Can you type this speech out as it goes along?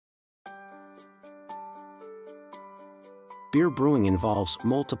Beer brewing involves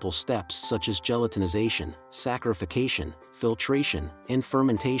multiple steps such as gelatinization, saccharification, filtration, and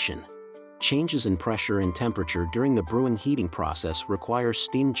fermentation. Changes in pressure and temperature during the brewing heating process require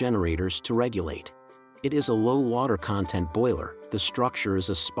steam generators to regulate. It is a low water content boiler. The structure is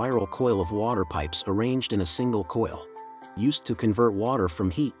a spiral coil of water pipes arranged in a single coil, used to convert water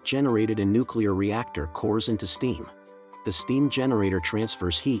from heat generated in nuclear reactor cores into steam. The steam generator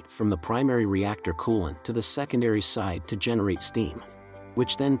transfers heat from the primary reactor coolant to the secondary side to generate steam,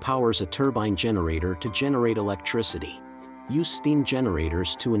 which then powers a turbine generator to generate electricity. Use steam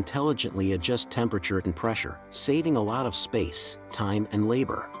generators to intelligently adjust temperature and pressure, saving a lot of space, time, and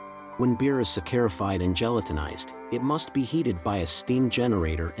labor. When beer is saccharified and gelatinized, it must be heated by a steam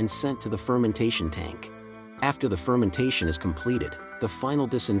generator and sent to the fermentation tank. After the fermentation is completed, the final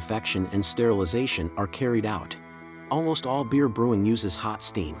disinfection and sterilization are carried out. Almost all beer brewing uses hot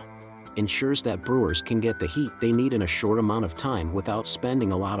steam. Ensures that brewers can get the heat they need in a short amount of time without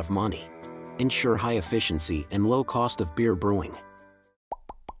spending a lot of money. Ensure high efficiency and low cost of beer brewing.